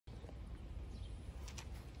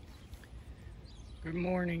Good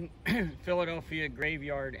morning, Philadelphia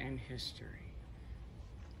graveyard and history.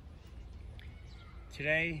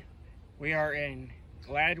 Today we are in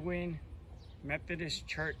Gladwin Methodist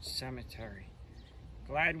Church Cemetery,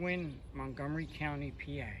 Gladwin, Montgomery County,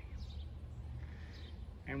 PA.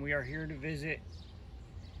 And we are here to visit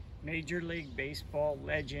Major League Baseball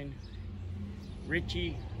legend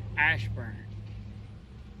Richie Ashburn,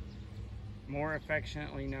 more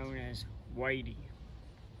affectionately known as Whitey.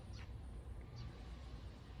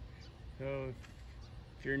 So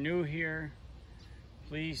if you're new here,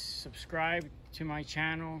 please subscribe to my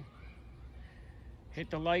channel,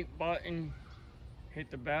 hit the like button,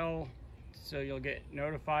 hit the bell so you'll get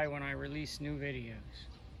notified when I release new videos.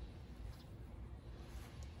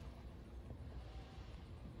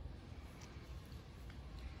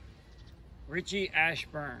 Richie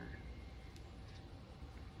Ashburn,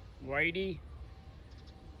 Whitey,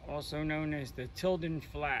 also known as the Tilden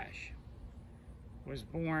Flash, was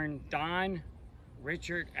born Don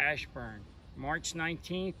Richard Ashburn, March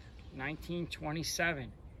 19th,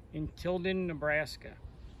 1927, in Tilden, Nebraska.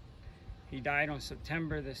 He died on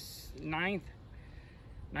September the 9th,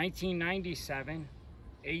 1997,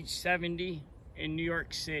 age 70, in New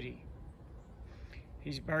York City.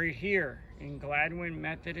 He's buried here in Gladwin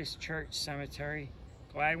Methodist Church Cemetery,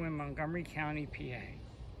 Gladwin, Montgomery County, PA.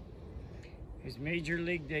 His Major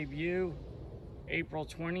League debut, April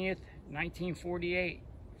 20th, 1948,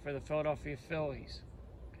 for the Philadelphia Phillies.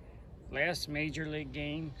 Last Major League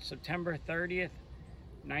game, September 30th,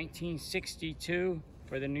 1962,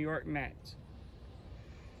 for the New York Mets.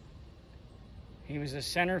 He was a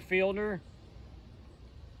center fielder,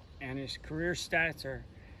 and his career stats are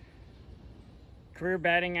career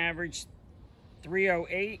batting average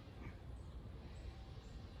 308,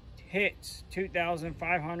 hits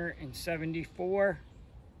 2,574,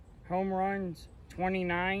 home runs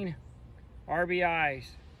 29,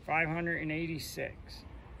 RBIs 586.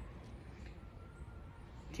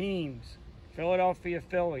 Teams: Philadelphia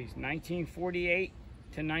Phillies 1948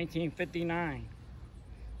 to 1959,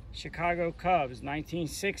 Chicago Cubs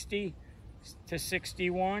 1960 to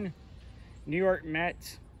 61, New York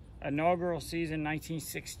Mets inaugural season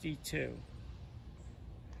 1962.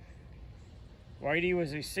 Whitey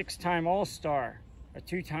was a six-time All-Star, a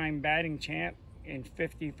two-time batting champ in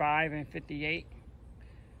 55 and 58,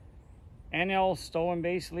 NL stolen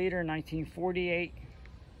base leader 1948.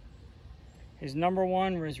 His number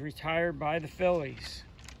one was retired by the Phillies.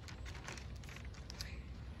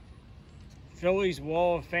 Phillies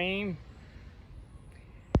Wall of Fame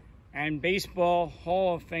and Baseball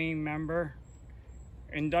Hall of Fame member,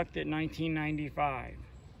 inducted 1995.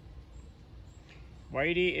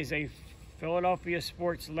 Whitey is a Philadelphia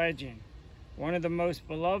sports legend, one of the most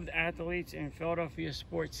beloved athletes in Philadelphia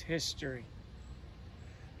sports history.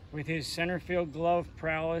 With his center field glove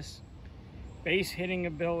prowess, base hitting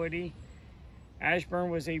ability, Ashburn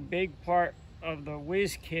was a big part of the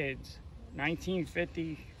Whiz Kids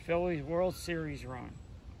 1950 Phillies World Series run,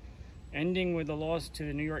 ending with a loss to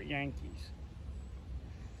the New York Yankees.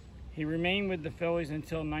 He remained with the Phillies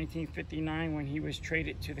until 1959, when he was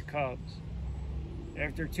traded to the Cubs.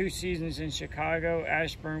 After 2 seasons in Chicago,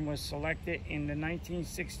 Ashburn was selected in the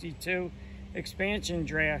 1962 expansion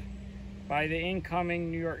draft by the incoming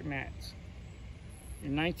New York Mets. The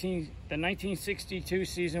 1962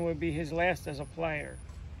 season would be his last as a player.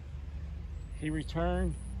 He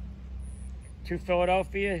returned to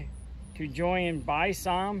Philadelphia to join By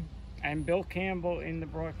Sam and Bill Campbell in the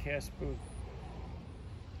broadcast booth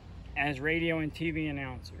as radio and TV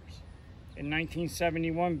announcers. In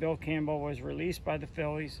 1971, Bill Campbell was released by the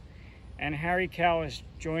Phillies, and Harry Kalas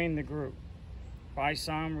joined the group. By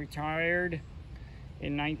Sam retired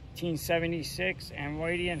in 1976, and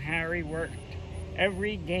Whitey and Harry worked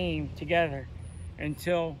every game together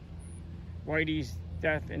until Whitey's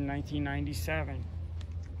death in 1997.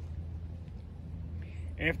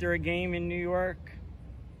 After a game in New York,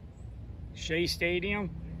 Shea Stadium,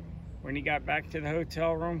 when he got back to the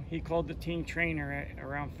hotel room, he called the team trainer at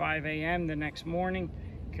around 5 a.m. the next morning,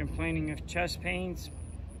 complaining of chest pains.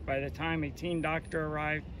 By the time a team doctor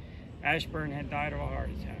arrived, Ashburn had died of a heart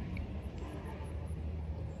attack.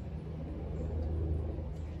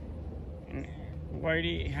 And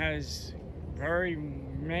Whitey has very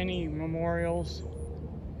many memorials,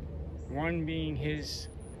 one being his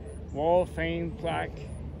Wall of Fame plaque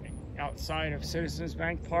outside of Citizens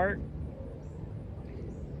Bank Park,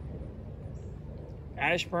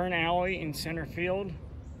 Ashburn Alley in center field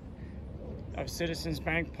of Citizens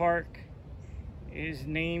Bank Park is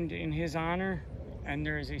named in his honor, and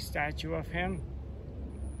there is a statue of him.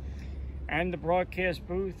 And the broadcast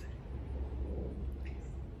booth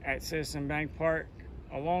at Citizen Bank Park,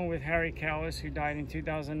 along with Harry Kalas, who died in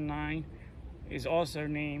 2009, is also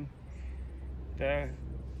named the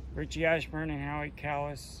Richie Ashburn and Harry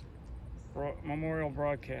Kalas Memorial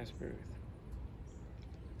Broadcast Booth.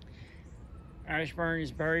 Ashburn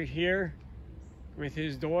is buried here with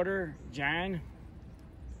his daughter, Jan,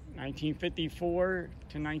 1954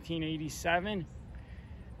 to 1987,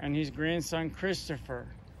 and his grandson, Christopher,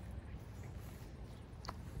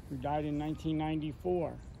 who died in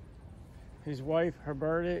 1994. His wife,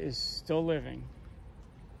 Herberta, is still living.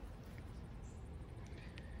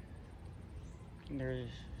 And there's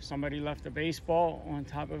somebody left a baseball on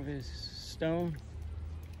top of his stone.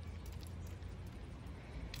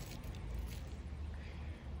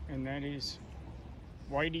 And that is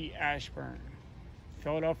Whitey Ashburn,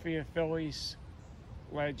 Philadelphia Phillies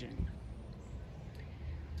legend.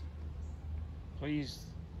 Please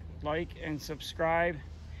like and subscribe.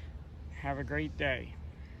 Have a great day.